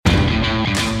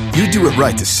You do it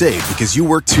right to save because you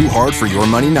work too hard for your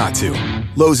money not to.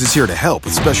 Lowe's is here to help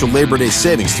with special Labor Day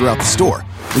savings throughout the store.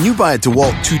 When you buy a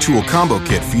DeWalt 2-tool combo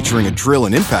kit featuring a drill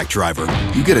and impact driver,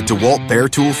 you get a DeWalt bare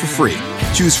tool for free.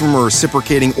 Choose from a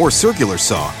reciprocating or circular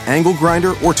saw, angle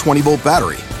grinder, or 20-volt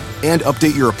battery. And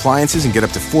update your appliances and get up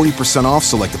to 40% off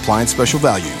select appliance special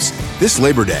values. This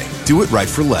Labor Day, do it right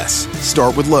for less.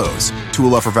 Start with Lowe's.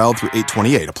 Tool offer valid through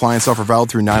 8/28. Appliance offer valid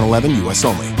through 9/11, U.S.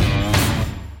 only.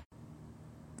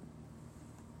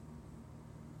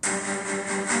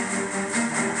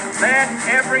 Let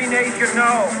every nation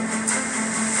know,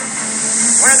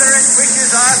 whether it wishes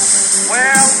us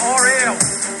well or ill,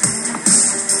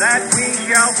 that we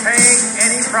shall pay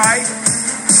any price,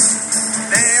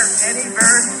 bear any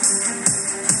burden,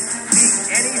 meet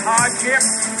any hardship,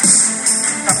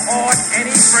 support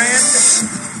any friend,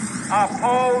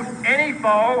 oppose any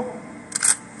foe,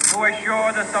 to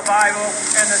assure the survival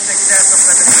and the success of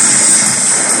liberty.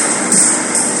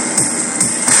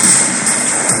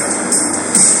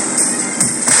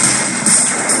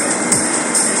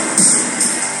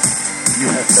 You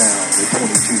have found the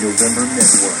 22 November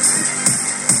Network,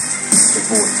 the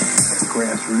voice of the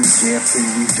grassroots JFK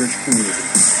research community.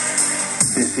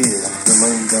 This is the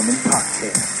Lone Gunman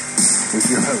Podcast with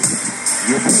your host,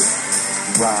 your boy,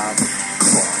 Rob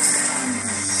Clark.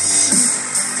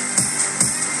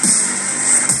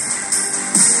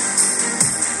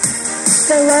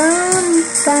 The Lone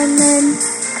Gunman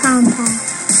Compound.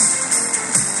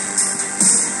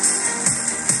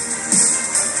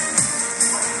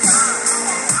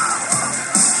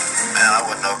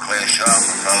 Shot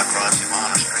and fell across him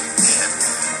on the street dead.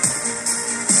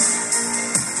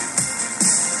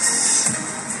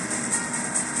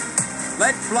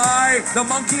 Let fly the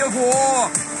monkey of war.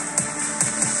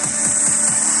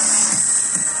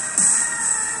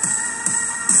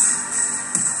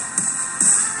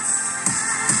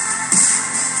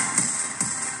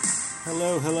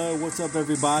 Hello, what's up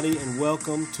everybody, and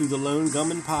welcome to the Lone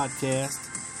Gunman Podcast.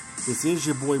 This is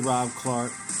your boy Rob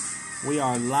Clark. We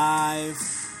are live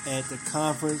at the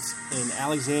conference in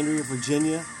Alexandria,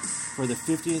 Virginia for the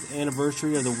 50th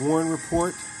anniversary of the Warren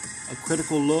Report, a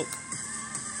critical look.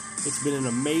 It's been an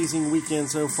amazing weekend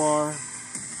so far,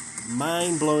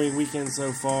 mind-blowing weekend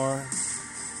so far.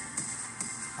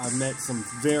 I've met some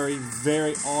very,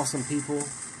 very awesome people.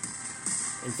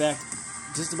 In fact,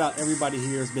 just about everybody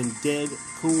here has been dead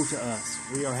cool to us.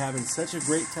 We are having such a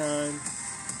great time.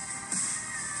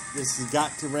 This has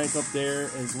got to rank up there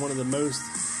as one of the most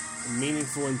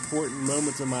meaningful, important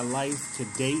moments of my life to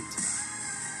date.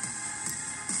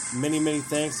 Many, many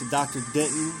thanks to Dr.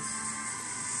 Denton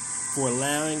for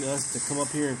allowing us to come up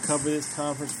here and cover this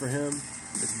conference for him.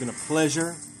 It's been a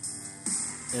pleasure,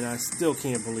 and I still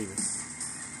can't believe it.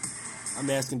 I'm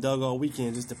asking Doug all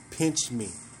weekend just to pinch me.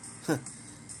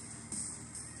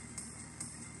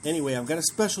 Anyway, I've got a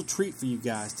special treat for you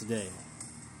guys today,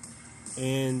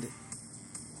 and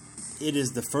it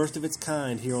is the first of its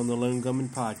kind here on the Lone Gunman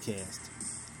Podcast.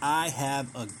 I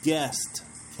have a guest.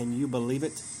 Can you believe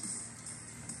it?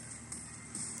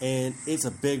 And it's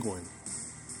a big one.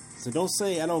 So don't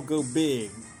say I don't go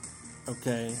big,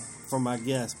 okay, for my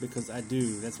guest, because I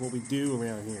do. That's what we do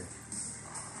around here.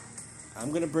 I'm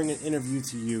going to bring an interview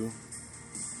to you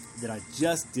that I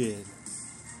just did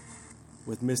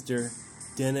with Mr.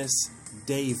 Dennis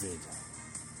David.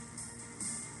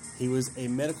 He was a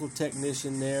medical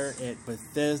technician there at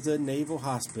Bethesda Naval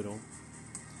Hospital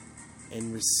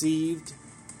and received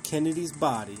Kennedy's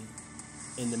body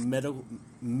in the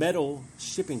metal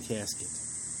shipping casket.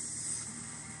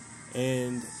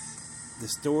 And the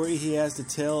story he has to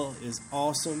tell is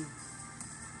awesome.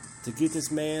 To get this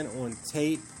man on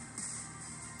tape,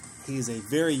 he's a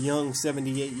very young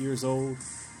 78 years old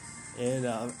and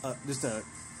just a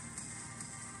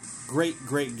great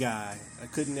guy. I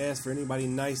couldn't ask for anybody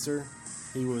nicer.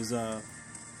 He was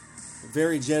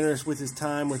very generous with his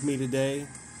time with me today,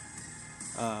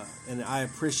 and I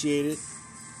appreciate it.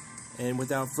 And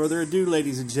without further ado,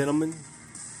 ladies and gentlemen,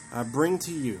 I bring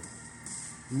to you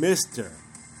Mr.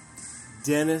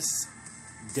 Dennis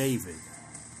David.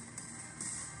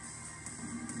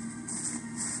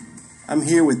 I'm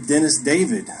here with Dennis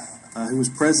David, who was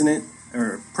present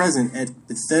at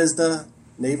Bethesda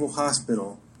Naval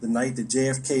Hospital the night that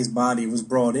JFK's body was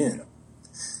brought in.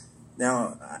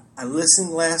 Now, I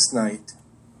listened last night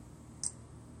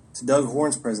to Doug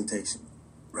Horn's presentation.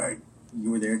 Right. You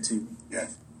were there too.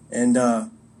 Yes. And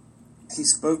he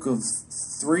spoke of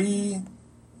 3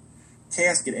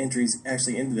 casket entries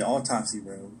actually into the autopsy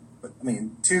room. But,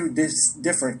 2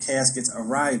 different caskets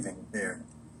arriving there.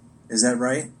 Is that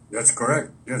right? That's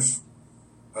correct, yes.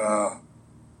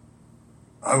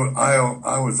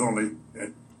 I was only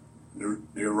at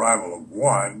the arrival of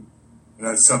one, and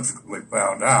I subsequently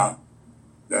found out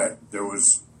that there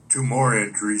was 2 more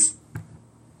entries.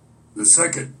 The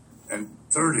second and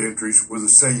third entries were the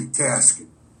same casket.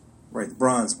 Right, the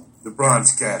bronze one. The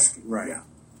bronze casket. Right. Yeah.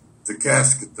 The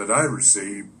casket that I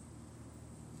received,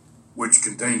 which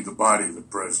contained the body of the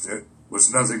president, was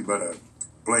nothing but a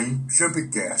plain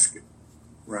shipping casket.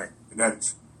 Right. And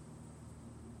it's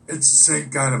the same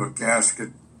kind of a casket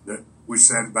that we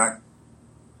send back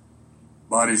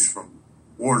bodies from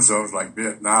war zones like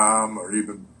Vietnam, or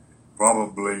even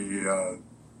probably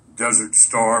Desert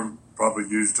Storm probably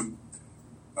used them.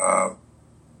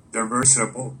 They're very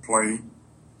simple, plain,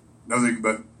 nothing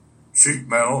but sheet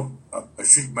metal, a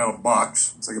sheet metal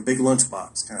box. It's like a big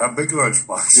lunchbox. Kind of. A big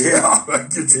lunchbox, Yeah. I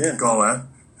guess you could call that.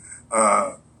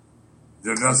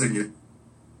 There's nothing it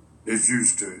is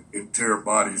used to inter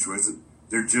bodies with it.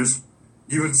 They're just,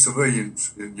 even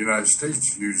civilians in the United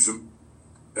States use them.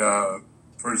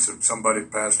 For instance, somebody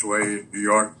passed away in New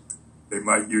York, they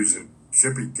might use a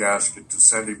shipping casket to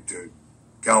send him to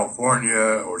California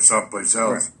or someplace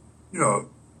else. Right. You know,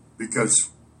 because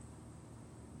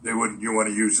you want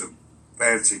to use a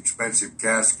fancy, expensive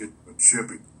casket with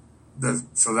shipping.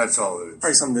 So that's all it is.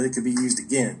 Probably something that could be used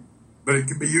again. But it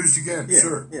can be used again,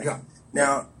 sure. Yeah.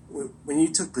 Now, when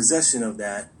you took possession of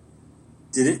that,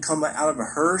 did it come out of a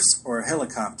hearse or a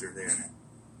helicopter there?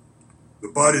 The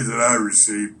body that I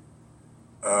received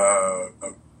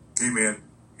came in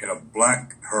a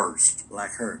black hearse.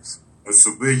 Black hearse. A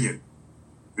civilian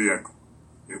vehicle.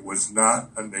 It was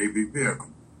not a Navy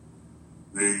vehicle.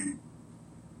 The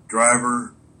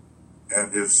driver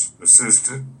and his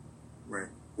assistant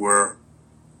were,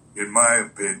 in my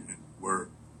opinion,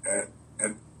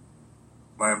 and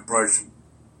my impression,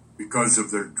 because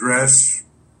of their dress,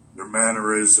 their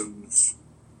mannerisms,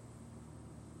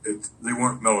 they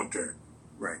weren't military.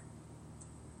 Right.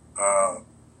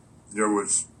 There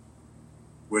was,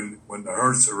 when the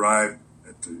hearse arrived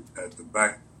at the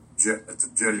back at the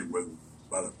jetty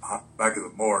by the back of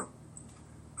the morgue,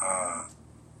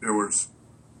 there was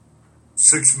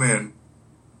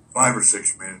 5 or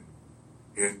 6 men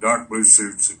in dark blue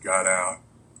suits that got out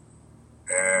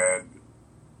and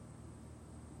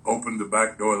opened the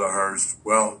back door of the hearse.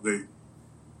 Well, the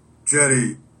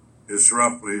jetty is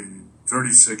roughly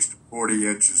 36 to 40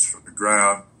 inches from the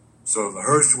ground, so the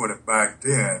hearse, when it backed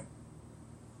in,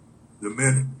 the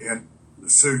men in the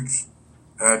suits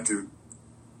had to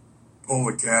pull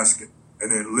the casket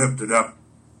and then lift it up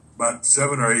about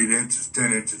 7 or 8 inches,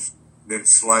 10 inches, then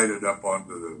slide it up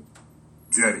onto the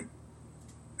jetty.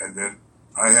 And then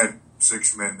I had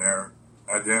 6 men there.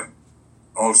 I had them,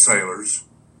 all sailors.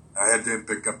 I had them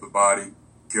pick up the body,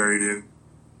 carry it in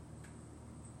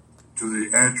to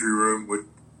the entry room with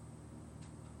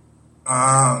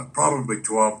probably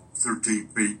 12, 13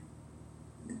 feet,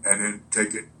 and then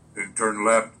take it and turn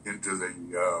left into the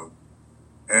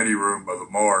anteroom of the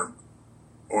morgue,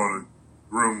 or the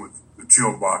room with the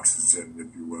chill boxes in it,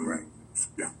 if you will. Right.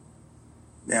 Yeah.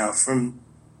 Now,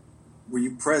 were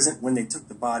you present when they took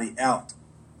the body out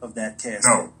of that casket?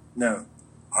 No. No.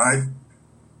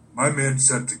 My men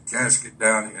set the casket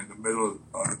down in the middle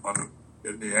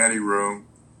in the anteroom.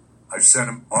 I sent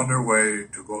them on their way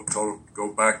told them to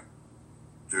go back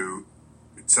to,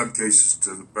 in some cases,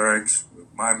 to the barracks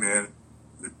with my men.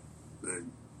 The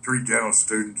 3 general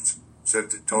students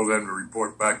told them to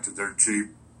report back to their chief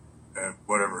and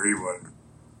whatever he wanted.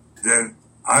 Then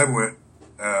I went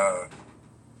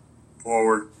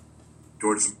forward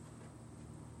towards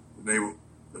the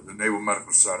Naval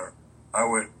Medical Center. I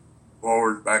went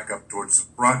forward back up towards the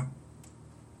front.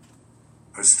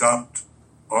 I stopped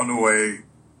on the way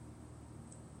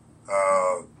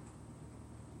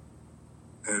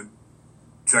and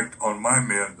checked on my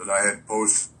men that I had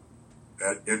posts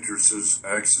at entrances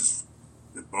and exits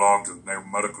that belonged to the Naval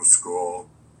Medical School.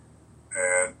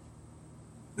 And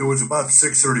it was about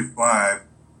 6:35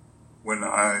 when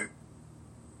I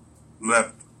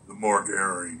left the morgue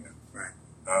area. Right.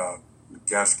 The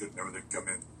casket and everything come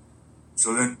in.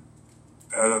 So then,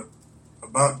 at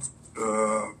about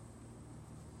 5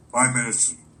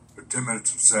 minutes or 10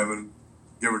 minutes of 7,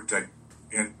 give or take,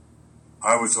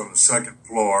 I was on the second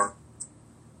floor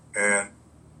and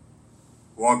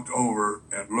walked over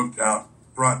and looked out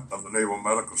front of the Naval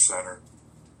Medical Center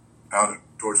out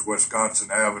towards Wisconsin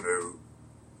Avenue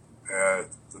at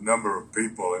the number of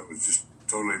people. It was just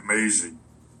totally amazing.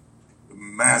 The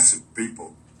massive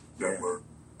people that were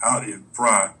out in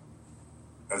front,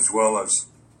 as well as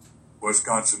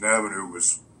Wisconsin Avenue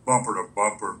was bumper to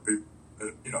bumper. People,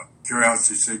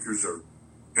 curiosity seekers or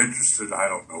interested, I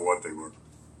don't know what they were.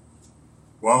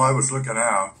 while I was looking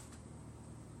out,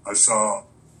 I saw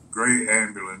gray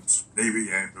ambulance,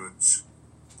 Navy ambulance,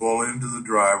 pull into the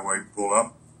driveway, pull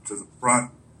up to the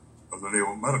front of the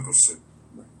Naval Medical Center.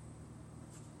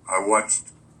 I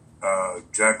watched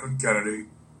Jacqueline Kennedy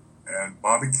and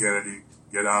Bobby Kennedy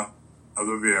get out of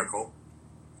the vehicle.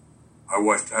 I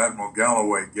watched Admiral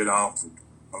Galloway get off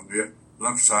on the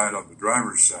left side, on the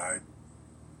driver's side,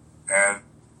 and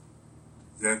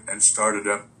started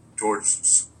up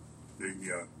towards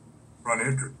the front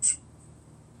entrance.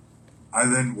 I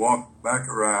then walked back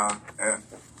around, and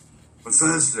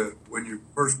Bethesda, when you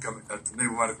first come at the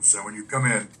Naval Medical Center, when you come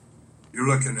in, you're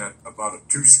looking at about a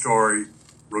 2-story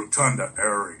rotunda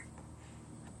area.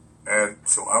 And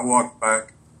so I walked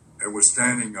back and was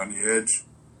standing on the edge,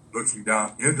 looking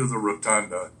down into the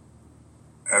rotunda,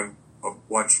 and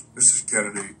watched Mrs.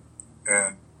 Kennedy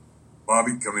and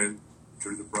Bobby come in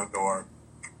through the front door.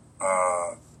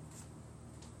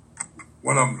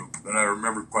 One of them that I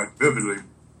remember quite vividly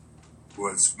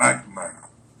was McNamara.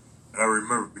 And I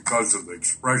remember because of the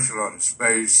expression on his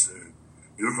face,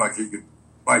 he looked like he could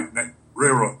bite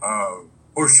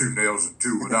horseshoe nails in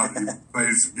two without even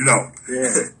phasing,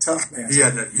 Yeah, tough man. He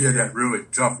had that really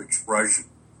tough expression.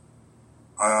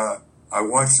 I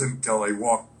watched them until they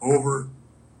walked over,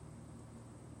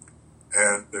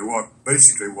 and they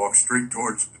basically walked straight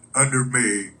towards under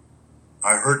me.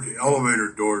 I heard the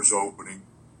elevator doors opening,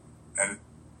 and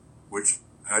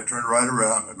I turned right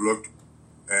around and looked,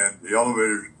 and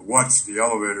watched the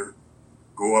elevator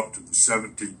go up to the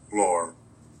 17th floor,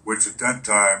 which at that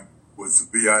time was the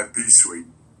VIP suite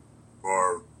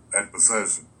at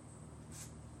Bethesda.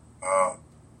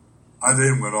 I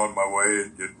then went on my way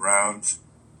and did rounds.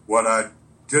 What I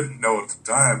didn't know at the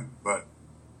time, but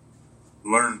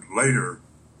learned later,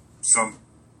 some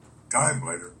time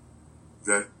later,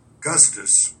 that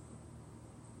Custis,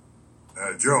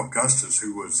 Gerald Custis,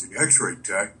 who was the X-ray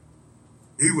tech,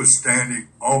 he was standing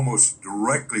almost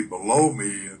directly below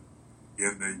me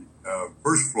in the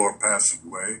first floor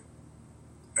passageway,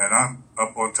 and I'm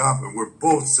up on top, and we're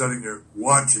both sitting there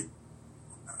watching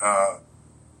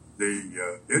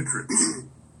the entrance.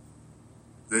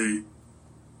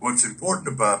 What's important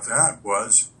about that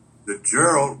was that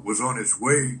Gerald was on his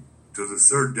way to the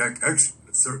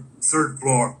third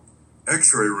floor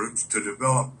X-ray rooms to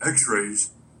develop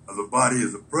X-rays of the body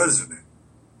of the president,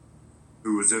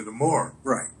 who was in the morgue.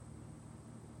 Right.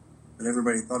 But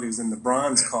everybody thought he was in the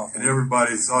bronze coffin. And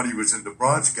everybody thought he was in the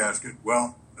bronze casket.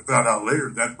 Well, I found out later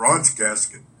that bronze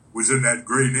casket was in that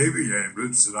gray Navy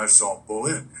ambulance that I saw pull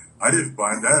in. I didn't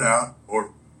find that out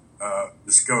or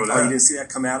discover that. Oh, you didn't see that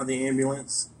come out of the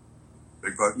ambulance?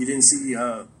 You didn't see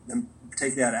them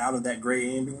take that out of that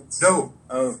gray ambulance? No.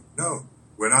 Oh. No.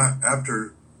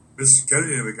 After Mrs.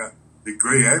 Kennedy got the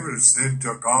gray ambulance, then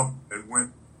took off and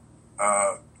went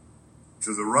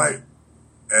to the right.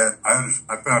 And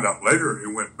I found out later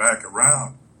it went back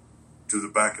around to the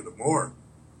back of the morgue.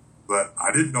 But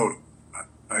I didn't know,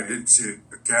 I didn't see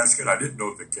a casket. I didn't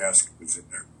know the casket was in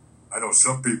there. I know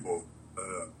some people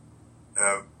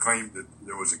have claimed that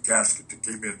there was a casket that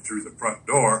came in through the front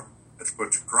door. That's a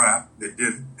bunch of crap. It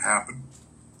didn't happen.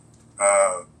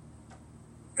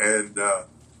 And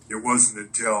it wasn't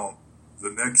until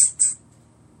the next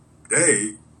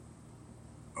day,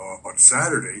 on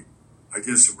Saturday, I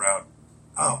guess around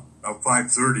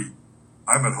 5:30,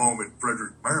 I'm at home in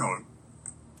Frederick, Maryland,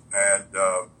 and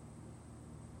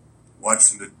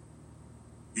watching the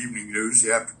evening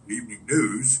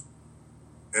news,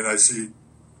 and I see it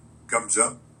comes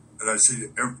up, and I see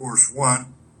the Air Force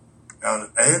One out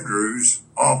at Andrews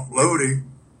offloading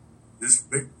this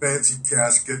big fancy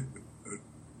casket,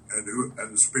 and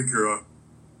the speaker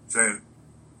saying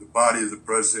the body of the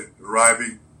president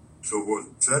arriving, so forth,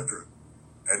 etc.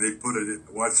 And they put it in,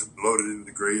 watched them load it into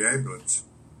the gray ambulance.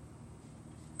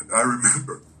 And I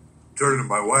remember turning to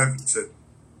my wife and said,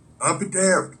 "I'll be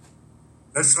damned.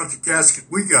 That's not the casket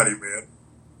we got him in."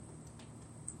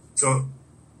 So,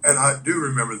 and I do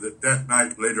remember that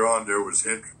night later on there was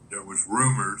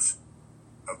rumors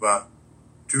about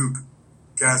 3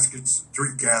 caskets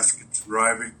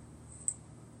arriving.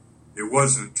 It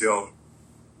wasn't until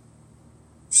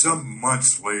some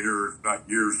months later, if not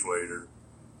years later,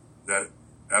 that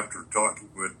after talking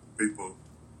with people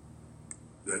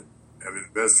that have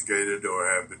investigated or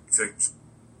have been things,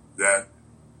 that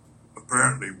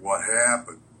apparently what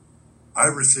happened, I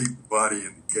received the body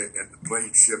in the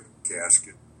plane ship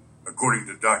casket, according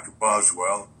to Dr.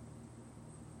 Boswell,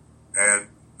 and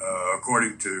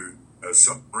according to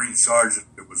some Marine sergeant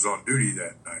that was on duty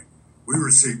that night. We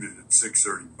received it at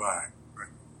 6:35.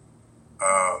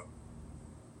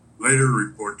 Later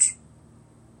reports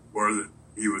were that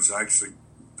he was actually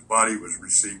body was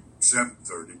received at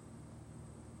 7:30,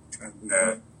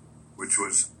 which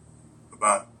was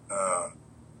about,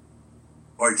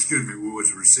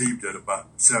 was received at about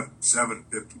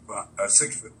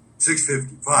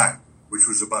 6:55, which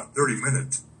was about 30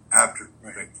 minutes after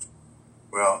things.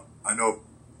 Well, I know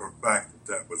for a fact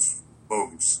that was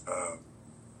bogus.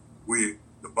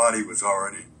 The body was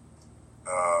already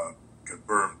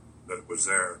confirmed that it was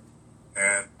there,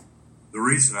 and the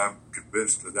reason I'm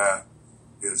convinced of that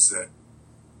is that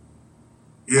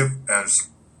if, as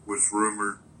was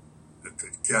rumored, that the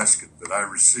casket that I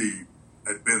received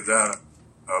had been that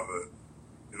of a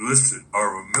enlisted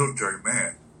or of a military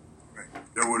man,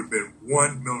 there would have been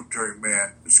one military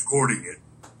man escorting it,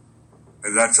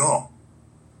 and that's all.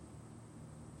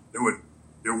 There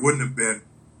wouldn't have been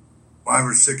 5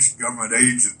 or 6 government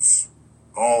agents,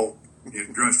 all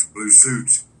in dressed blue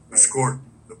suits, escort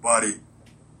the body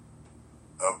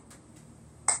of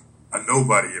a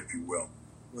nobody, if you will.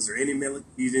 Was there any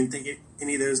you didn't think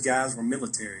any of those guys were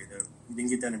military, though? You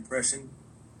didn't get that impression?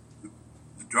 The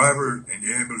driver and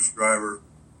the ambulance driver,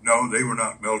 no, they were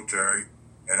not military,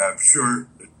 and I'm sure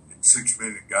that 6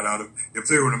 men that got out of, if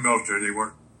they were in the military, they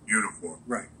weren't uniformed.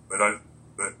 Right. But I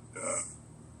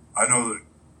know that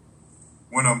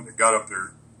one of them that got up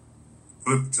there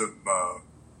flipped some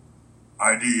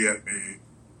ID at me,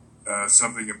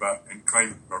 something about, and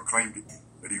claimed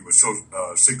that he was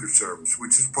Secret Service,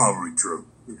 which is probably true.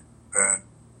 Yeah. And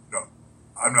no,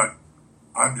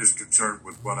 I'm just concerned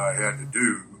with what I had to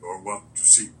do or what to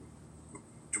see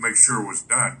to make sure it was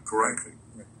done correctly.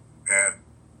 Right. And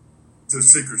the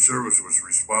Secret Service was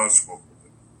responsible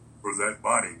for that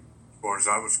body as far as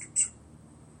I was concerned.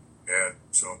 And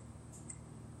so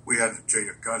we had the chain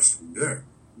of custody there.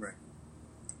 Right.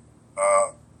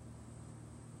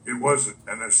 It wasn't,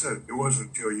 and I said, it wasn't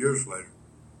until years later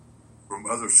from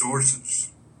other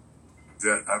sources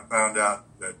that I found out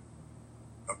that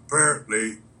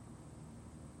apparently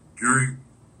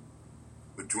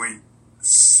between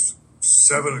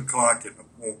 7 o'clock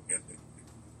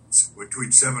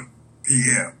between 7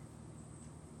 p.m.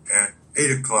 and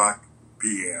 8 o'clock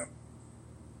p.m.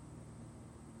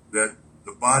 that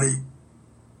the body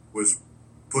was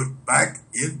put back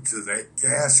into that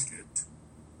casket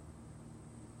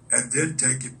and then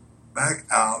taken back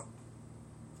out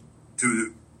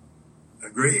to the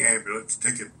gray ambulance,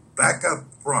 taken back up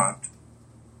front,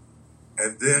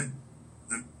 and then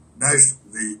the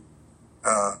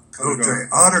military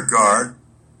honor guard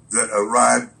that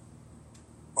arrived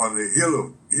on the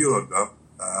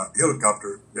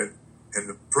helicopter that in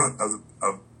the front of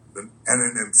the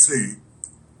NNMC.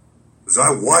 As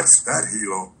I watched that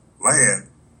helo land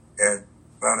and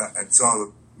found out and saw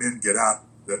the men get out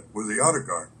that were the honor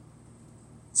guard.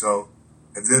 So,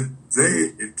 and then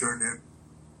they in turn then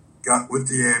got with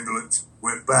the ambulance,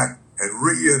 went back and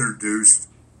reintroduced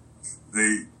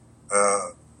the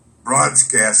bronze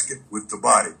casket with the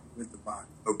body. With the body.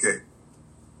 Okay.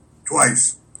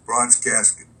 Twice the bronze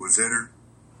casket was entered.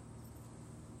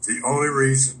 The only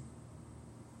reason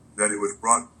that it was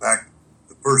brought back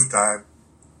the first time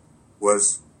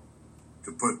was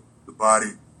to put the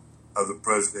body of the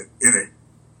president in it,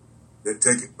 then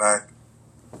take it back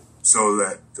so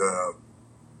that the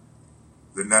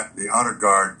honor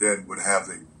guard then would have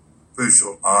the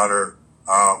official honor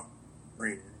of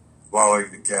following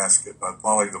the casket,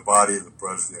 following the body of the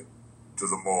president to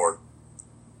the morgue.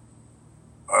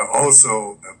 I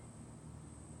also have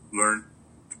learned,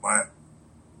 to my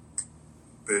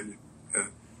opinion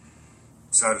and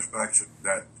satisfaction,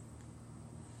 that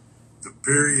the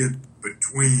period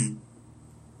between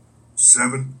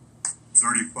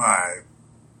 7:35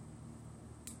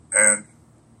 and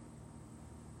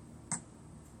a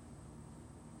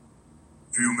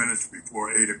few minutes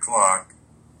before 8 o'clock,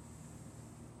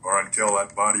 or until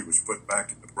that body was put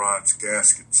back in the bronze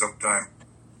casket sometime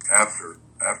after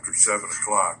 7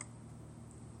 o'clock,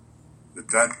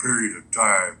 that period of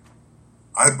time,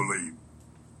 I believe,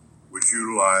 was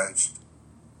utilized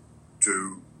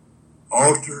to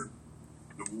alter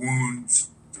the wounds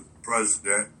to the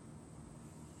president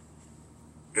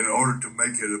in order to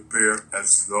make it appear as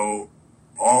though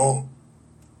all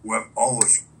the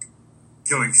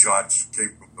killing shots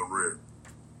came from the rear.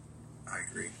 I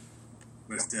agree.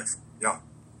 Most definitely. Yeah.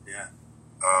 Yeah.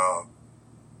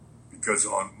 Because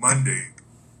on Monday,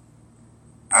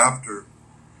 after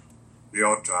the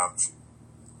autopsy,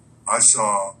 I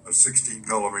saw a 16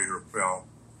 millimeter film,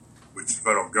 which the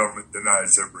federal government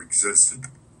denies ever existed.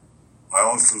 I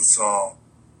also saw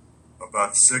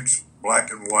about 6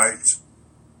 black and whites.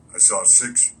 I saw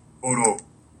 6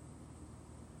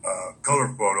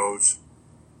 color photos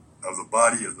of the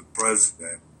body of the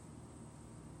president.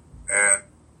 And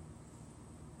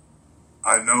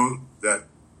I know that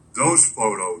those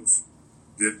photos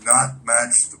did not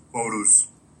match the photos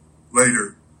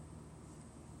later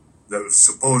that was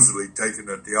supposedly taken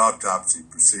at the autopsy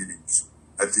proceedings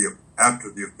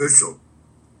after the official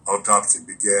autopsy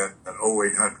began at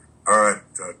 0800 or at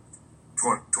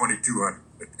 2200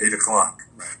 at 8 o'clock.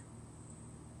 Right.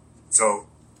 So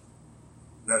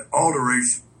that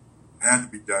alteration had to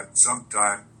be done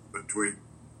sometime between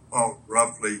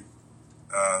roughly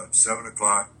 7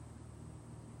 o'clock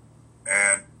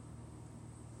and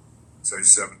say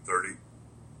 7:30,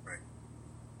 right,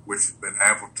 which has been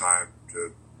ample time to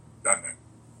have done that.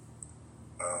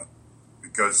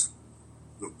 Because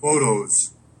the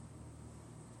photos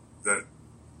that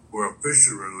were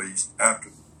officially released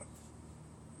after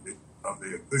the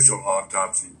official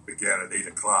autopsy began at 8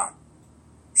 o'clock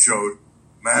showed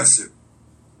massive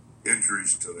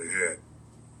injuries to the head.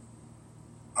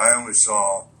 I only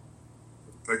saw,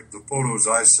 the photos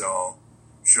I saw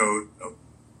showed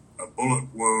a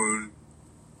bullet wound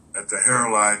at the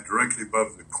hairline directly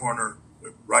above the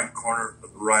right corner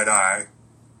of the right eye,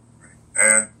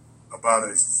 and about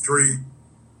a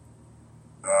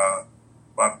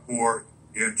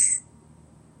 4-inch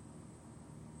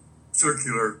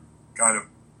circular kind of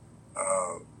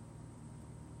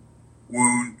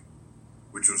wound,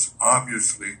 which was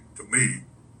obviously, to me,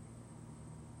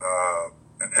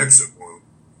 an exit wound,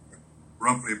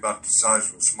 roughly about the size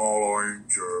of a small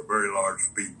orange or a very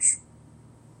large peach.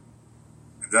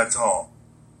 And that's all.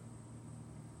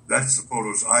 That's the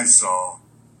photos I saw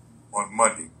on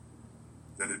Monday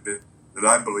that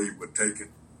I believe were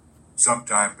taken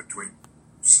sometime between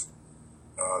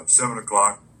 7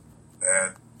 o'clock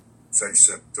and say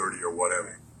 7:30 or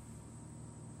whatever.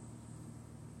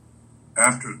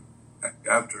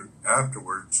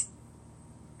 Afterwards,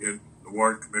 the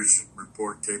Warren Commission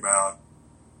report came out.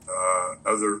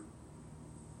 Other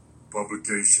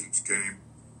publications came,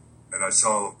 and I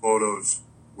saw the photos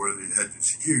where they had this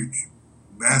huge,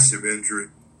 massive injury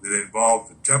that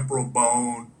involved the temporal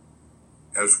bone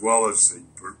as well as the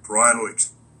parietal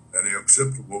and the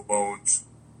occipital bones.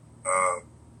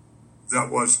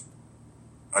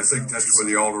 I think that's where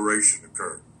the alteration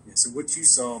occurred. Yeah, so what you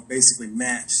saw basically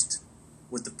matched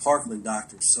what the Parkland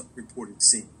doctors reported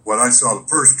seeing. What I saw the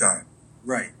first time.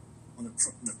 Right. On the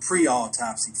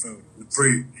pre-autopsy photo. The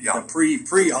pre-autopsy.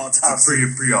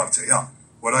 Pre-autopsy. Yeah.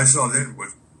 What I saw then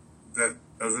was that,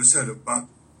 as I said, about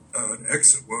an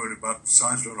exit wound about the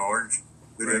size of an orange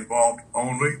that involved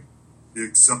only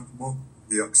the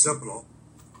occipital,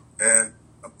 and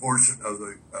a portion of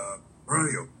the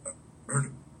hernia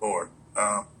board.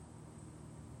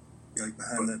 Like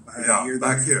behind the ear there?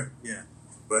 Back here. Yeah.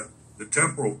 But the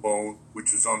temporal bone,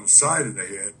 which is on the side of the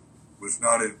head, was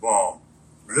not involved.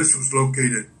 This was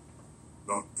located,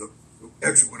 the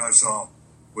exit one I saw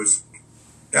was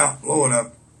down low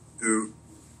enough to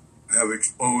have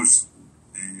exposed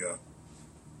the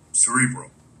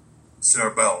cerebral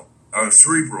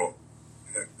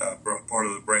part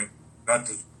of the brain, not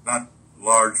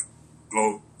large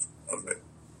lobe of the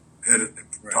head at the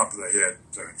top of the head.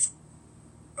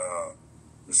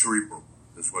 The cerebral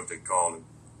is what they called it.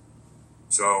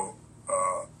 So,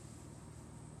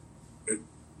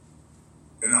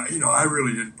 I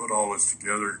really didn't put all this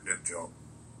together until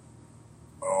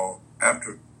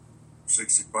after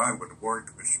 65, when the Warren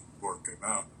Commission report came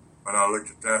out. When I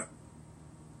looked at that,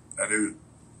 I knew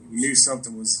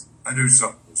something was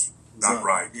not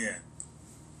right. Yeah.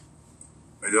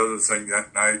 The other thing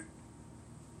that night,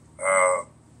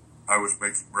 I was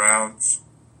making rounds,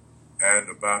 and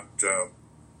about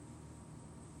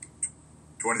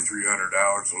 2300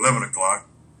 hours, 11 o'clock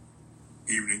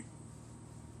evening,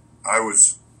 I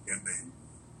was in the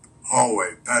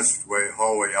passageway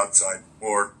outside the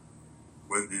morgue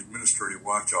when the administrative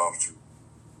watch officer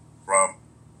from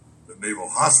the Naval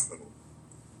Hospital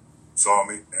saw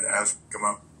me and asked me to come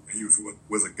up. He was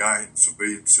with a guy in a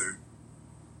civilian suit.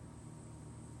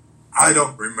 I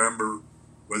don't remember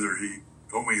whether he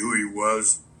told me who he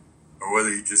was or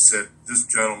whether he just said, "This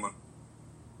gentleman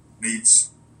needs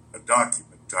a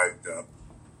document typed up.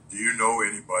 Do you know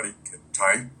anybody can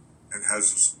type and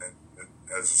has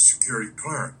a security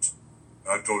clearance?"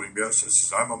 And I told him yes. I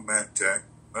says, "I'm a MAT tech,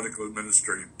 medical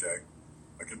administrative tech.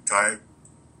 I can type,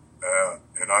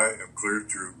 and I am cleared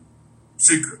through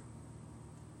secret."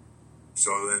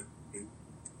 So then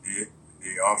the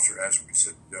officer asked me, he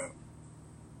said,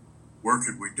 "Where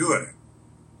could we do it at?"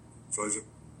 So I said,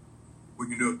 "We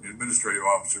can do it in the administrative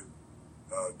officer,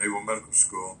 Naval Medical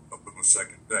School, up on the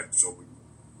second deck." So we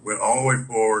went all the way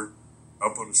forward,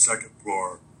 up on the second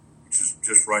floor, which is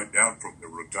just right down from the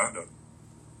rotunda.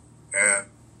 And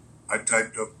I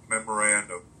typed up a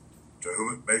memorandum to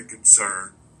whom it may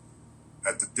concern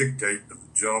at the dictate of the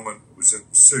gentleman who was in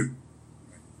the suit.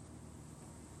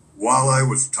 While I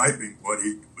was typing what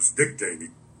he was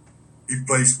dictating, he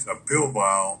placed a pill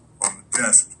vial on the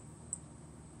desk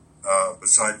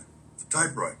beside the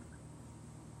typewriter.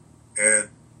 And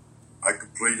I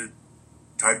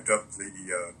typed up the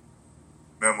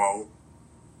memo,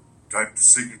 typed the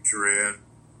signature in,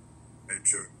 I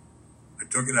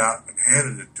took it out and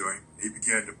handed it to him. He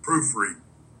began to proofread.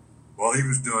 While he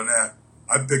was doing that,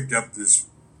 I picked up this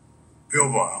pill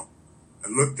vial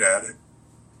and looked at it,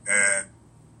 and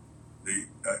the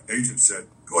agent said,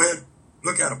 "Go ahead,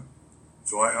 look at them."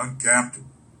 So I uncapped it,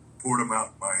 poured them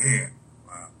out in my hand.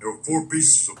 There were 4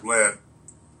 pieces of lead,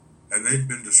 and they'd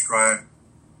been described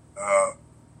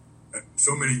at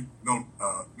so many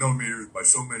millimeters by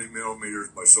so many millimeters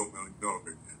by so many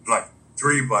millimeters. Like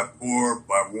 3 by 4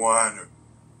 by 1, or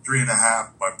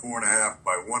 3.5 by 4.5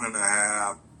 by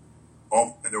 1.5.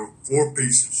 And there were 4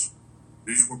 pieces.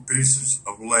 These were pieces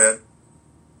of lead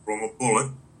from a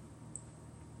bullet.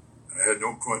 I had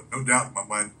no doubt in my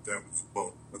mind that was a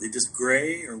bullet. Were they just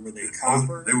gray, or were they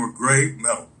copper? They were gray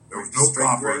metal. There was no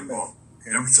copper involved.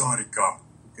 Okay. Never saw any copper.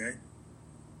 Okay.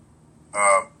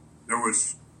 There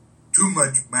was too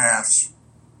much mass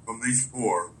from these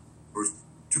 4. There was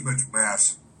too much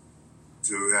mass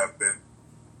to have been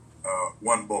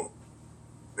 1 bullet.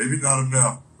 Maybe not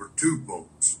enough for 2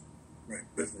 bullets. Right.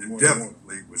 But it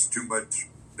definitely was too much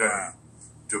to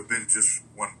have been just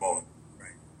 1 bullet.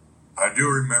 Right. I do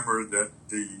remember that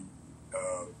the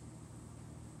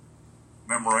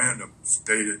memorandum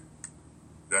stated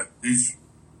that these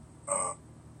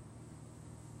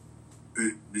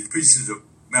pieces of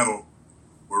metal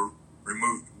were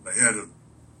removed from the head of the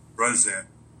president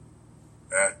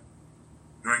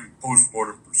during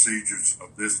post-mortem procedures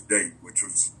of this date, which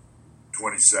was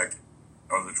 22nd,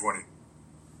 or the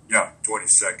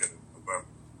 22nd of November.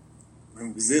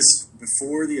 And was this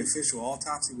before the official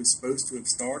autopsy was supposed to have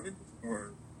started,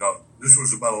 or? No, this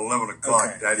was about 11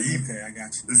 o'clock that evening. Okay, I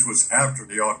got you. This was after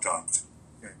the autopsy.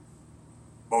 Okay.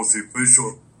 Both the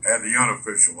official and the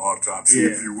unofficial autopsy,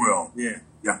 if you will. Yeah.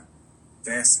 Yeah.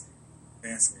 Fascinating.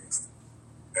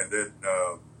 And then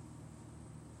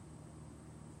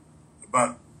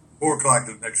about 4 o'clock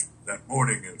that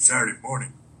morning, Saturday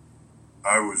morning,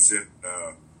 I was in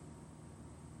the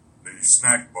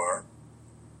snack bar,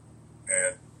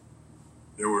 and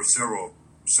there were several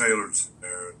sailors in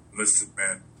there, enlisted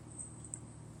men,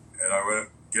 and I went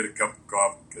to get a cup of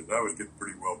coffee because I was getting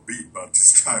pretty well beat about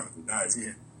this time of the night.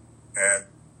 Yeah. And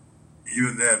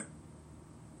even then,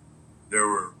 they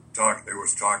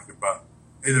was talking about,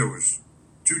 hey, there was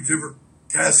 2 different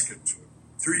caskets,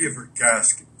 3 different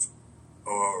caskets,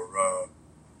 or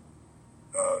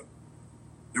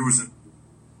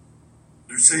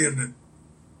they're saying that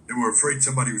they were afraid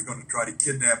somebody was going to try to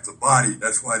kidnap the body.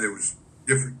 That's why there was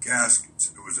different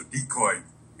caskets. It was a decoy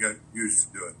got used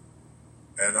to do it.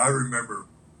 And I remember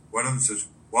one of them says,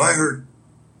 well, I heard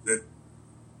that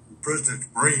the president's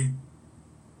brain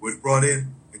was brought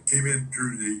in and came in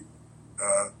through the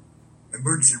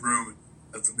emergency room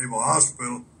at the Naval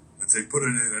Hospital, and they put it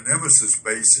in an emesis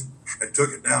basin and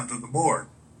took it down to the morgue.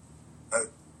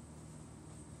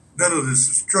 None of this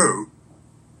is true,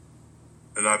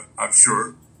 and I'm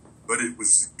sure, but it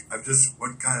was just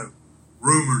what kind of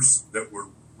rumors that were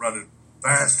running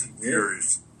fast and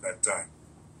furious at that time.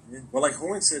 Yeah. Well, like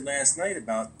Horn said last night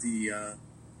about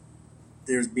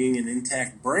there's being an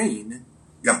intact brain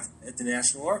at the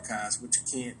National Archives, which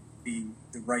can't be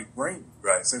the right brain.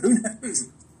 Right. So who knows?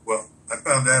 Well, I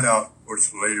found that out, of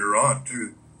course, later on,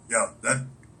 too. Yeah, the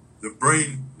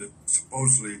brain that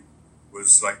supposedly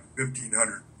was like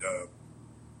 1,500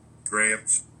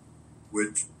 grams,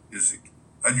 which is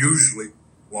unusually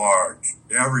large.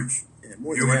 The average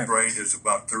human brain is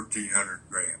about 1,300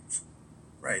 grams.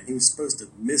 Right. He was supposed to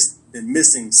have been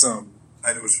missing some.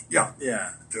 And it was,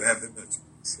 to have it missing.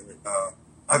 So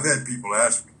I've had people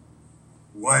ask me,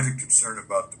 why the concern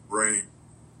about the brain?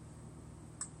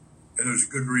 And there's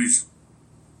a good reason.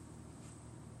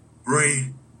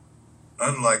 Brain,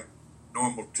 unlike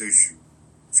normal tissue,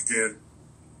 skin,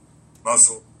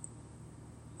 muscle,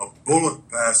 a bullet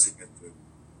passing into it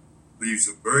leaves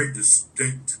a very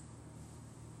distinct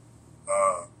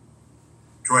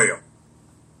trail.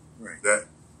 Right. That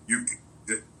if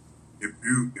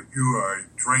you are a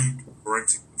trained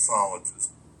forensic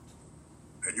pathologist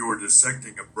and you were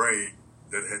dissecting a brain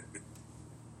that had been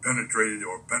penetrated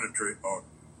or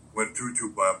went through to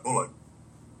by a bullet,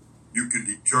 you can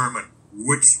determine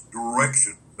which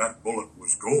direction that bullet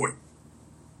was going.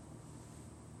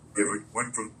 If it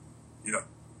went from,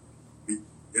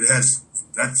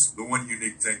 that's the one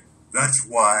unique thing. That's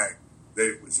why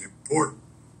it was important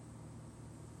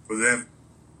for them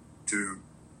to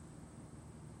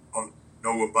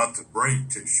know about the brain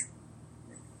tissue.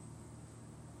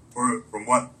 From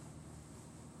what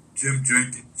Jim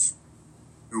Jenkins,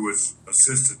 who was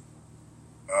assistant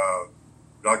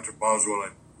Dr. Boswell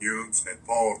and Humes, and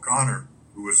Paul O'Connor,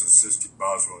 who was assisting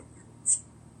Boswell and Humes,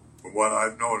 from what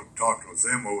I've known and talking with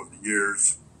them over the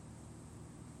years,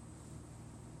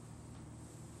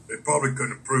 they probably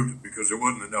couldn't have proved it because there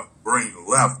wasn't enough brain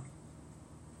left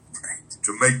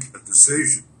to make a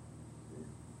decision.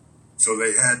 So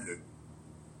they had to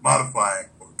modify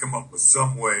or come up with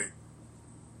some way.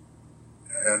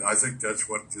 And I think that's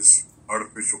what this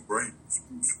artificial brain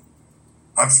is.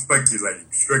 I'm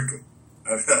speculating strictly.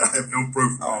 I have no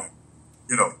proof of it.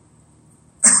 You know,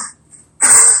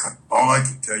 all I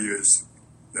can tell you is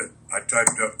that I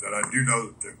typed up that I do know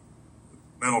that the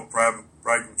mental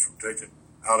fragments were taken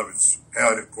out of his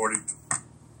head, according to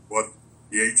what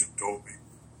the agent told me,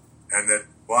 and that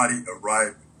the body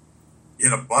arrived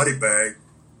in a body bag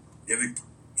in a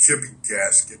shipping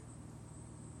casket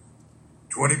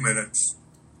 20 minutes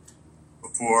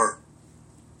before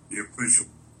the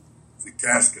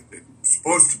casket that he was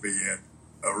supposed to be in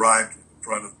arrived in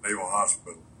front of the Naval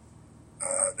Hospital,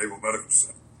 Naval Medical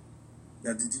Center.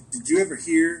 Now, did you ever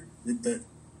hear that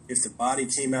if the body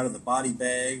came out of the body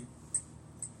bag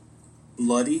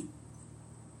bloody,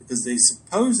 because they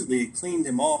supposedly cleaned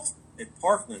him off at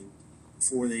Parkland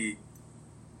before they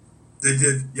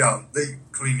did, yeah, they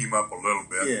cleaned him up a little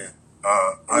bit. Yeah.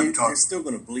 They're still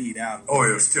going to bleed out.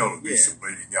 There's still be some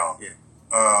bleeding out.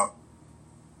 Yeah.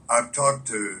 I've talked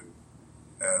to,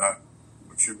 and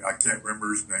I can't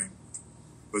remember his name,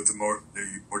 but the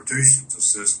mortician's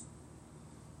assistant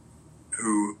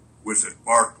who was at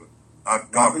Parkland. I've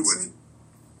talked with him.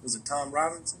 Was it Tom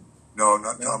Robinson? No,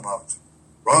 not Tom Robinson.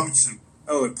 Robinson.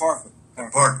 Oh, at Parkland.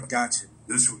 At Parkland. Gotcha.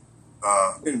 This was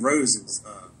been Rose's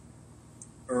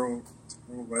Earl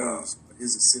Rose, but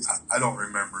his assistant. I don't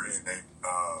remember his name.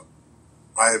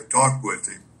 I have talked with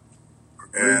him,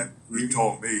 and he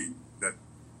told me that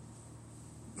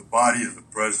the body of the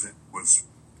president was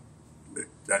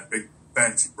that big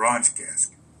fancy bronze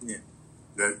casket. Yeah.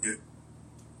 That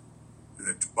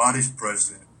the body's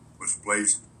president was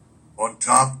placed on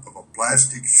top of a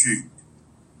plastic sheet,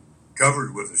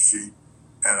 covered with a sheet,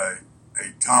 and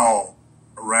a towel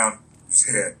around his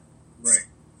head. Right.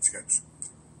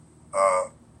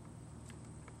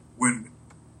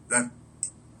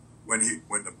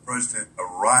 When the president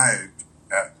arrived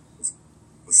at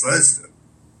Bethesda,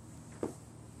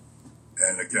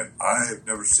 and again, I have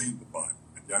never seen the body.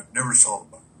 I never saw the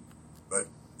body, but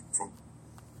from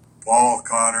Paul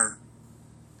O'Connor,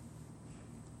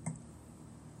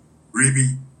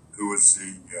 Reeby, who was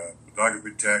the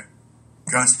photography tech,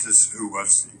 Custis, who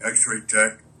was the x-ray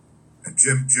tech, and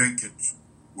Jim Jenkins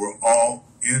were all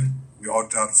in the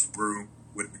autopsy room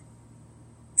when the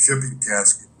shipping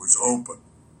casket was open.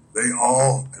 They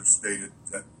all have stated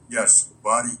that, yes, the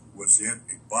body was in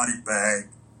a body bag,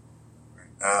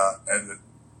 and the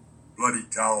bloody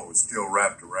towel was still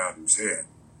wrapped around his head.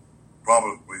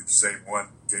 Probably the same one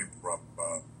came from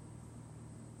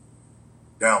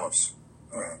Dallas.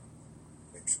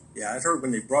 Yeah, I've heard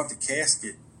when they brought the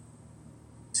casket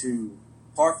to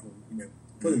Parkland,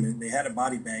 put him in, they had a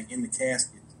body bag in the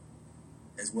casket,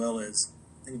 as well as,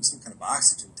 I think it was some kind of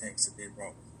oxygen tanks that they had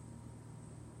brought with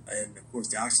them. And, of course,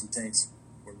 the oxygen tanks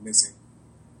were missing.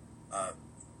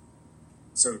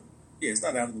 So, yeah, it's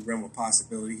not out of the realm of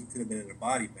possibility. He could have been in a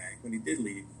body bag when he did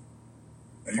leave.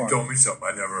 And you told me something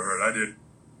I never heard.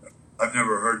 I've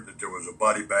never heard that there was a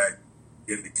body bag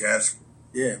in the casket.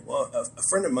 Yeah, well, a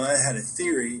friend of mine had a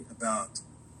theory about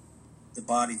the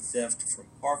body theft from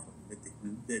Parkland,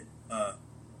 that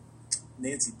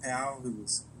Nancy Powell, who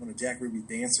was one of Jack Ruby's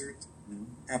dancers,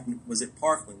 was at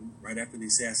Parkland right after the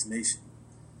assassination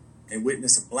and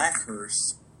witnessed a black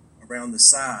hearse around the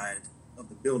side of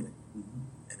the building.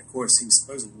 And, of course, he was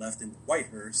supposedly left in the white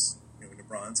hearse, in the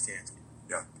bronze casket.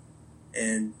 Yeah.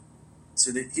 And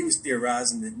so that he was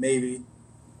theorizing that maybe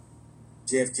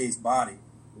JFK's body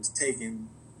was taken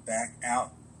back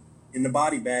out in the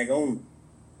body bag only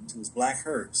into his black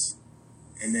hearse,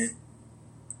 and that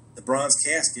the bronze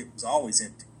casket was always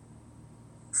empty.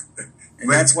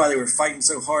 And that's why they were fighting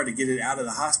so hard to get it out of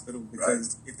the hospital,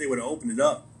 because if they would have opened it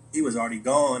up, he was already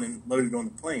gone and loaded on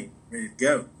the plane, ready to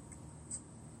go.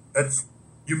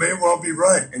 You may well be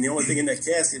right. And the only thing in that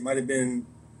casket might have been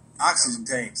oxygen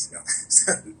tanks.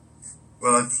 Yeah.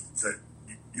 Well,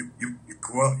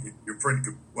 your friend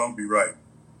could well be right.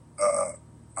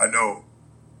 I know,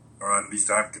 or at least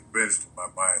I'm convinced in my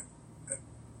mind, that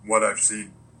what I've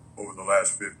seen over the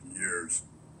last 50 years,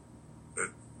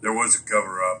 that there was a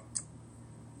cover-up,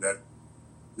 that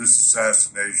this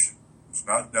assassination was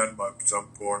not done by some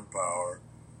foreign power.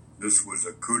 This was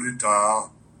a coup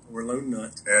d'etat. We're loading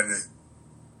nuts. And the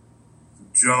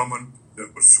gentleman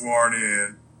that was sworn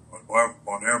in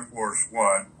on Air Force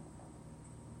One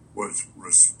was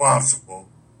responsible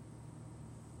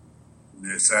for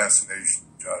the assassination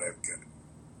of John F. Kennedy.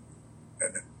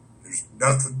 And there's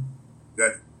nothing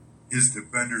that his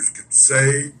defenders can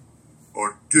say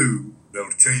or do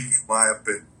that'll change my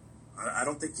opinion. I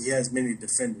don't think he has many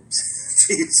defenders.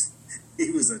 He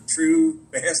was a true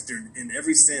bastard in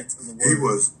every sense of the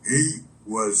word. He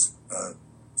was a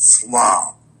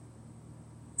slob.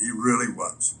 He really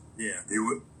was. Yeah. He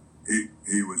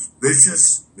was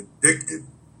vicious, vindictive,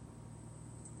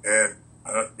 and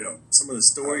some of the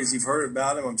stories you've heard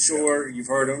about him, I'm sure you've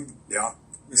heard them. Yeah.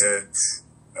 And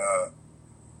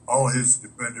all his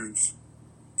defenders,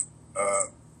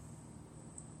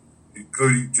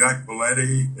 including Jack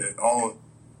Valletti and all of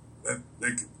them, they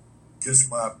could kiss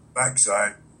my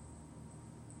backside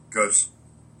because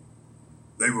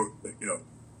they were,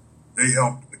 they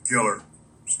helped the killer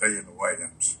stay in the White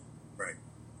House. Right.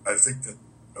 I think that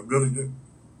I really do.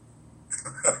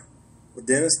 Well,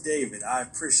 Dennis David, I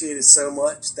appreciate it so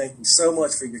much. Thank you so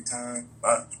much for your time.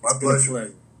 It's my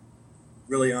pleasure.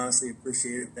 Really, honestly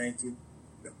appreciate it. Thank you.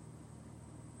 Yeah.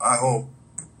 I hope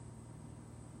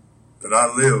that I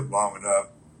live long enough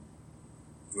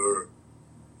for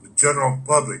the general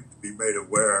public to be made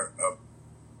aware of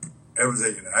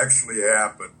everything that actually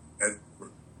happened and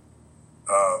for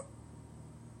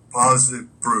positive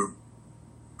proof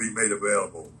be made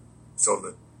available so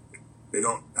that they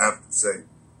don't have to say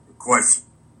the question.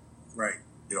 Right.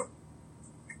 And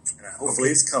hopefully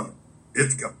it's coming.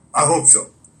 It's coming. I hope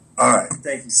so. All right.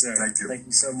 Thank you, sir. Thank you. Thank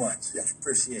you so much. Yeah.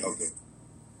 Appreciate it. Okay.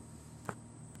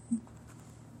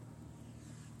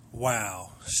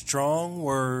 Wow. Strong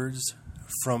words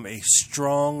from a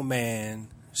strong man,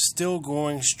 still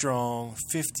going strong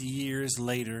 50 years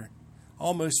later,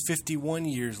 almost 51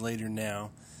 years later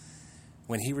now,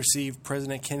 when he received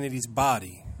President Kennedy's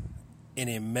body in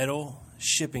a metal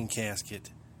shipping casket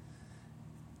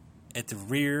at the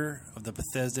rear of the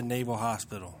Bethesda Naval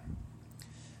Hospital.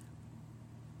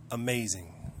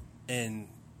 Amazing. And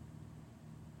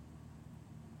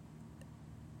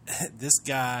this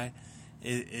guy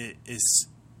is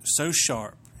so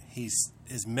sharp.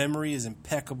 His memory is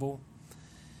impeccable,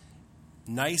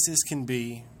 nice as can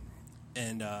be,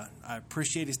 and I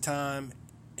appreciate his time,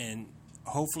 and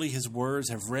hopefully his words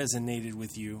have resonated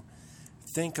with you.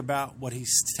 Think about what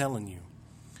he's telling you.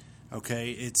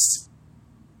 Okay, it's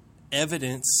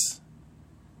evidence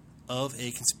of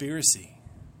a conspiracy,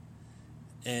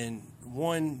 and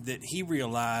one that he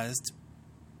realized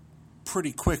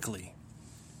pretty quickly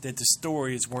that the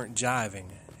stories weren't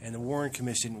jiving and the Warren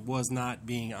Commission was not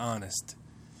being honest.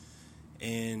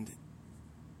 And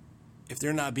if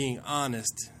they're not being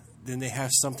honest, then they have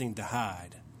something to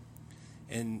hide.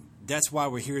 And that's why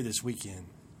we're here this weekend,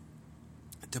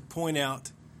 to point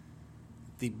out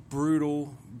the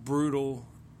brutal, brutal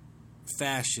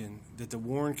fashion that the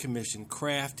Warren Commission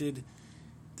crafted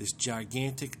this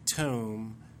gigantic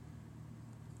tome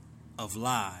of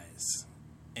lies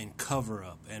and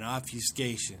cover-up and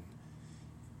obfuscation.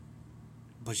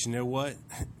 But you know what?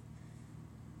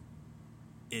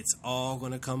 It's all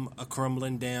going to come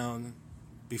crumbling down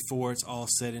before it's all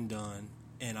said and done.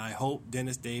 And I hope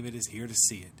Dennis David is here to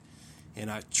see it. And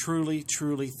I truly,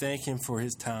 truly thank him for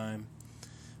his time.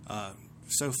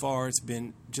 So far, it's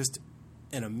been just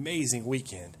an amazing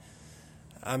weekend.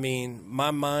 I mean,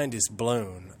 my mind is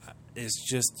blown.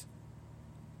 It's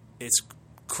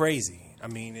crazy. I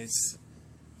mean,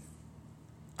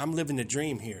 I'm living a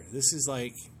dream here. This is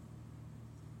like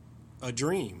a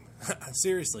dream.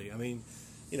 Seriously. I mean,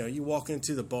 you walk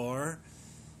into the bar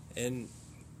and,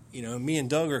 me and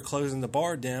Doug are closing the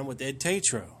bar down with Ed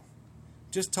Tatro.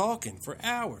 Just talking for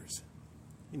hours.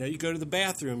 You go to the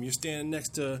bathroom, you're standing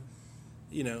next to,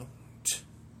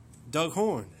 Doug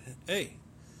Horn. Hey,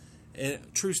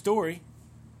 and true story,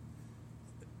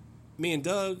 me and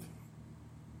Doug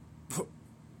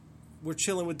were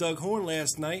chilling with Doug Horn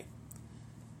last night,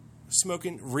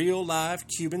 smoking real live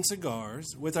Cuban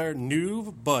cigars with our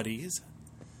new buddies,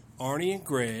 Arnie and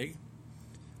Greg.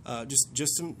 Just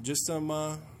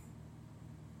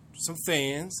some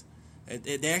fans.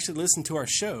 They actually listened to our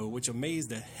show, which amazed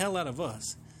the hell out of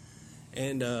us.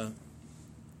 And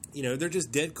they're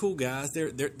just dead cool guys.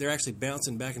 They're actually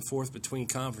bouncing back and forth between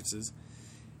conferences,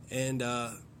 and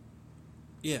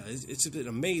it's been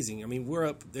amazing. I mean, we're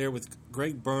up there with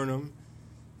Greg Burnham,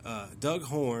 Doug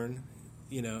Horn,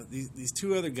 these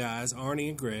two other guys, Arnie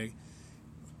and Greg,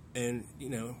 and,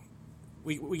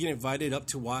 we get invited up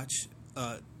to watch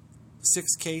a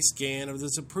 6K scan of the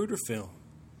Zapruder film,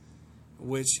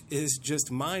 which is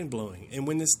just mind-blowing. And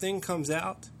when this thing comes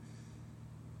out,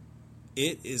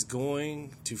 it is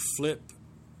going to flip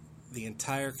the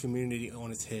entire community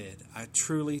on its head. I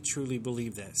truly, truly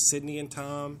believe that. Sydney and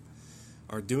Tom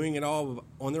are doing it all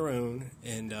on their own,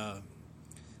 and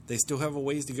they still have a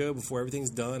ways to go before everything's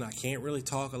done. I can't really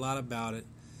talk a lot about it.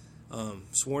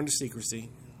 Sworn to secrecy,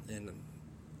 and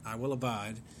I will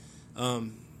abide.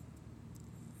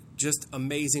 Just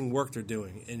amazing work they're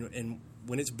doing. And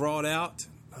when it's brought out,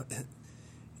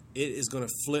 it is going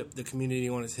to flip the community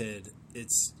on its head.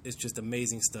 It's just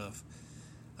amazing stuff.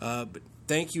 But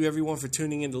thank you, everyone, for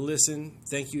tuning in to listen.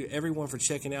 Thank you, everyone, for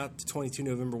checking out the 22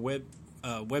 November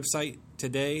website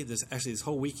today, this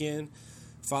whole weekend.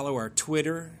 Follow our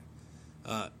Twitter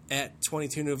at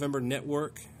 22 November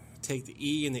Network. Take the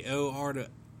E and the O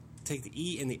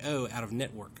out of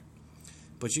network.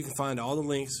 But you can find all the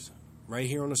links right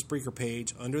here on the Spreaker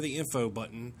page under the info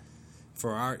button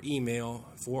for our email,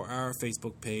 for our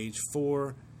Facebook page,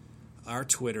 for our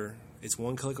Twitter. It's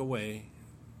one click away.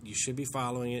 You should be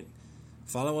following it.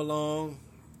 Follow along,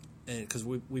 and because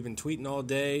we've been tweeting all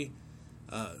day,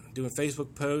 doing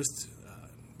Facebook posts.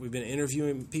 We've been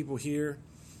interviewing people here,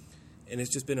 and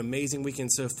it's just been an amazing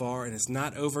weekend so far, and it's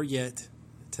not over yet.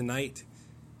 Tonight,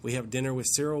 we have dinner with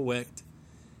Cyril Wecht,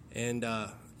 and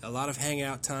a lot of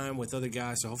hangout time with other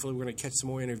guys, so hopefully we're going to catch some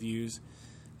more interviews.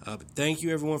 But thank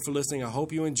you, everyone, for listening. I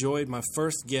hope you enjoyed my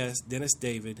first guest, Dennis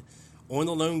David, on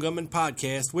the Lone Gunman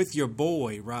Podcast with your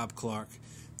boy, Rob Clark.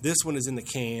 This one is in the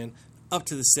can, up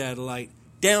to the satellite,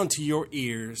 down to your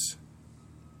ears.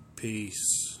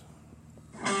 Peace.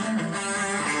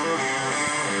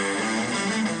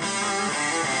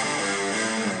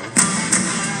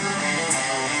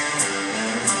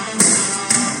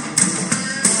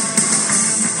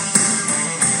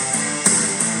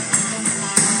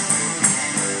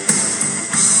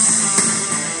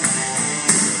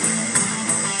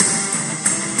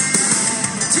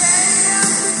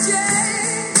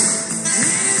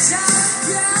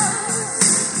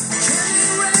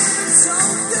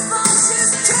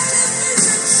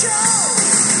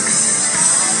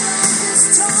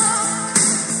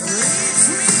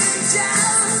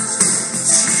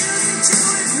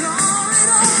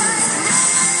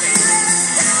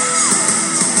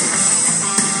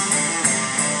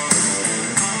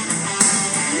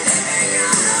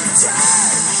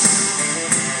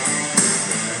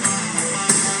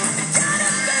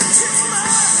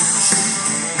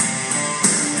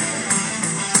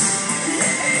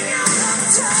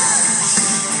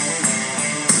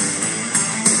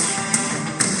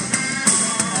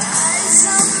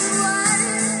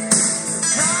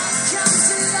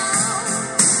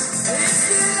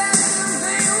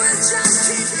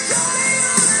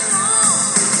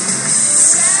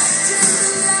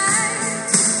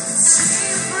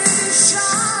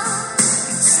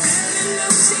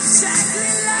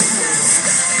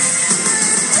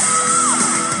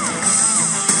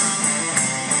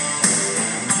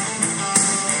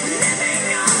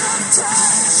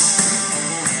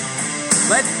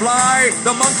 Let's fly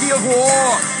the monkey of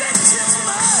war.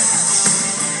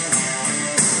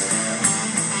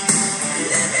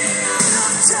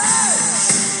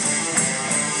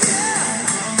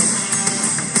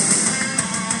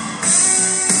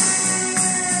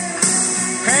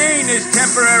 Pain is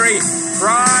temporary,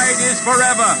 pride is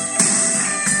forever.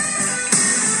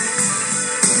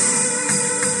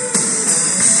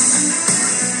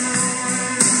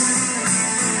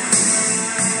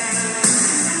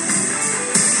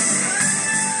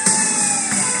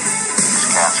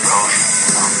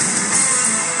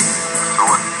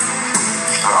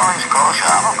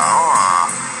 I don't know.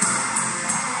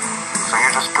 So you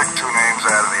just picked two names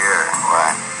out of the air,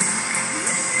 right?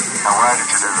 Now why did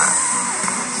you do that?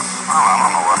 Well, I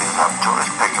don't know what he's up to. He's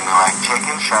picking me like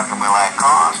chicken, shucking me like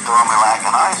corn, storing me like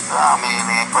an oyster. I mean,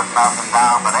 he ain't put nothing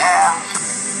down but ass.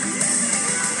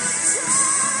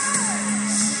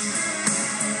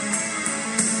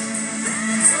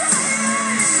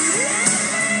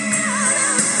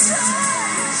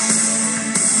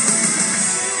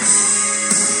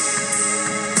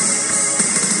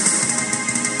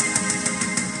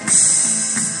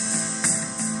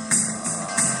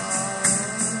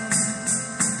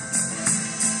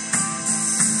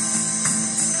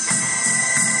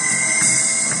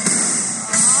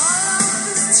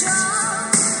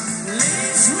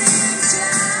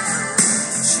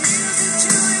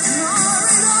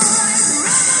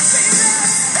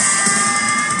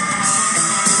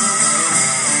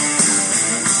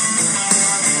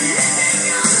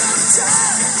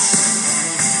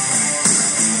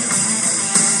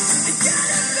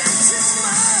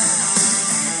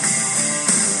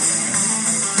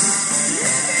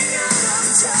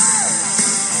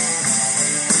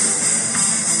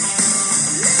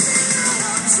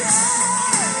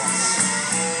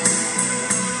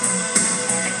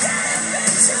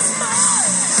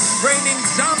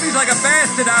 things like a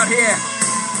bastard out here.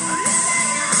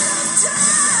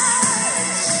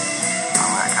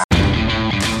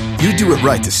 You do it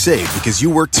right to save because you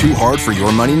work too hard for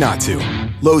your money not to.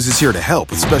 Lowe's is here to help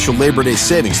with special Labor Day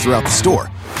savings throughout the store.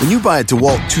 When you buy a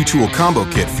DeWalt 2-tool combo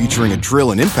kit featuring a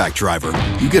drill and impact driver,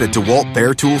 you get a DeWalt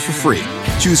Bear tool for free.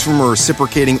 Choose from a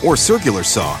reciprocating or circular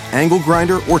saw, angle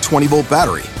grinder, or 20-volt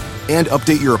battery. And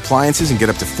update your appliances and get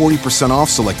up to 40% off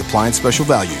select appliance special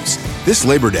values. This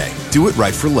Labor Day, do it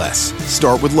right for less.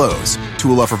 Start with Lowe's.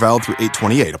 Tool offer valid through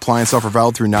 8/28. Appliance offer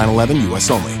valid through 9/11,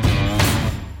 U.S. only.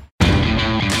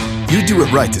 You do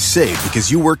it right to save because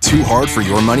you work too hard for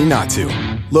your money not to.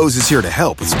 Lowe's is here to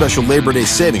help with special Labor Day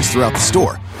savings throughout the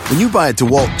store. When you buy a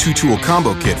DeWalt 2-tool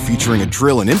combo kit featuring a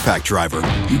drill and impact driver,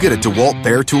 you get a DeWalt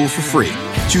Bear tool for free.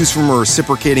 Choose from a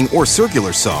reciprocating or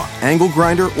circular saw, angle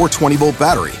grinder, or 20-volt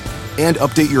battery. And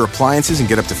update your appliances and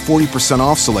get up to 40%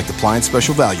 off select appliance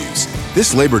special values.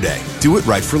 This Labor Day, do it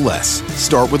right for less.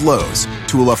 Start with Lowe's.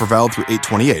 Tool offer valid through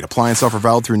 8/28. Appliance offer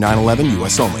valid through 9/11,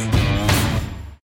 U.S. only.